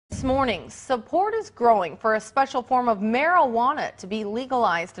This morning, support is growing for a special form of marijuana to be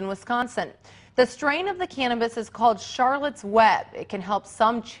legalized in Wisconsin. The strain of the cannabis is called Charlotte's Web. It can help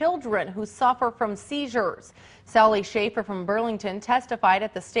some children who suffer from seizures. Sally Schaefer from Burlington testified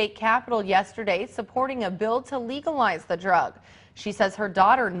at the state capitol yesterday supporting a bill to legalize the drug. She says her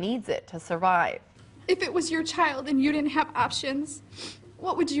daughter needs it to survive. If it was your child and you didn't have options,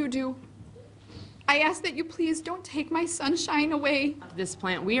 what would you do? I ask that you please don't take my sunshine away. This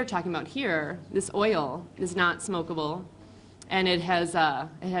plant we are talking about here, this oil, is not smokable, and it has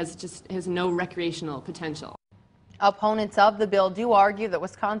no recreational potential. Opponents of the bill do argue that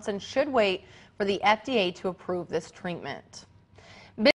Wisconsin should wait for the FDA to approve this treatment.